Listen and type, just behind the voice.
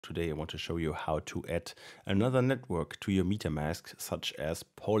Today I want to show you how to add another network to your MetaMask, such as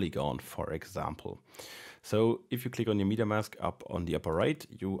Polygon, for example. So if you click on your MetaMask up on the upper right,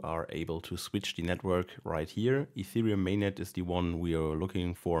 you are able to switch the network right here. Ethereum Mainnet is the one we are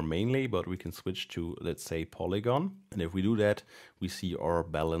looking for mainly, but we can switch to, let's say, Polygon. And if we do that, we see our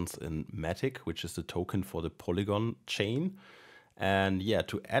balance in Matic, which is the token for the Polygon chain. And yeah,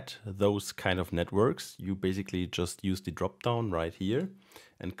 to add those kind of networks, you basically just use the drop down right here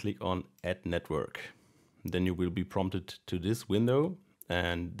and click on Add Network. Then you will be prompted to this window,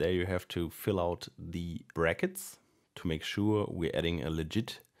 and there you have to fill out the brackets to make sure we're adding a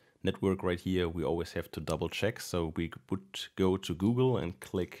legit network right here. We always have to double check. So we would go to Google and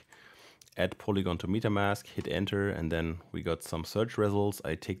click Add Polygon to MetaMask, hit enter, and then we got some search results.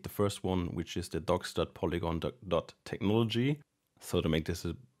 I take the first one, which is the docs.polygon.technology. So to make this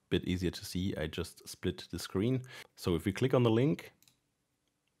a bit easier to see, I just split the screen. So if we click on the link,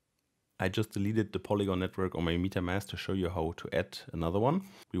 I just deleted the Polygon network on my MetaMask to show you how to add another one.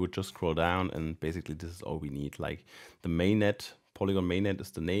 We would just scroll down and basically this is all we need. Like the mainnet, Polygon Mainnet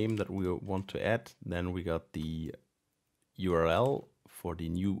is the name that we want to add. Then we got the URL for the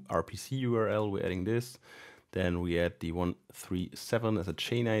new RPC URL, we're adding this. Then we add the 137 as a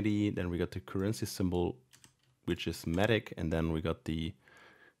chain ID. Then we got the currency symbol, which is Matic. And then we got the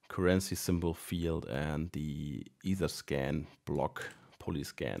currency symbol field and the Etherscan block.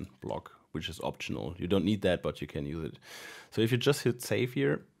 Polyscan block, which is optional. You don't need that, but you can use it. So if you just hit save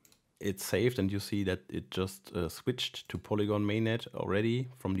here, it's saved and you see that it just switched to Polygon Mainnet already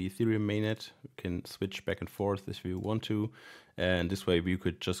from the Ethereum Mainnet. You can switch back and forth if you want to. And this way we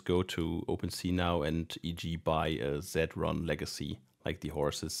could just go to OpenSea now and e.g. buy a Z-Run legacy, like the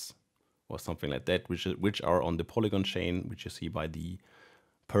horses or something like that, which are on the Polygon chain, which you see by the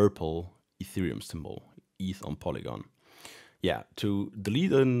purple Ethereum symbol, ETH on Polygon. Yeah, to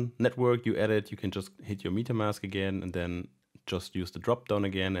delete a network you added, you can just hit your MetaMask again and then just use the drop down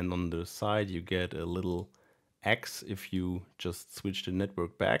again. And on the side, you get a little X if you just switch the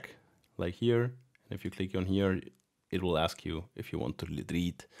network back, like here. And if you click on here, it will ask you if you want to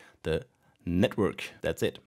delete the network. That's it.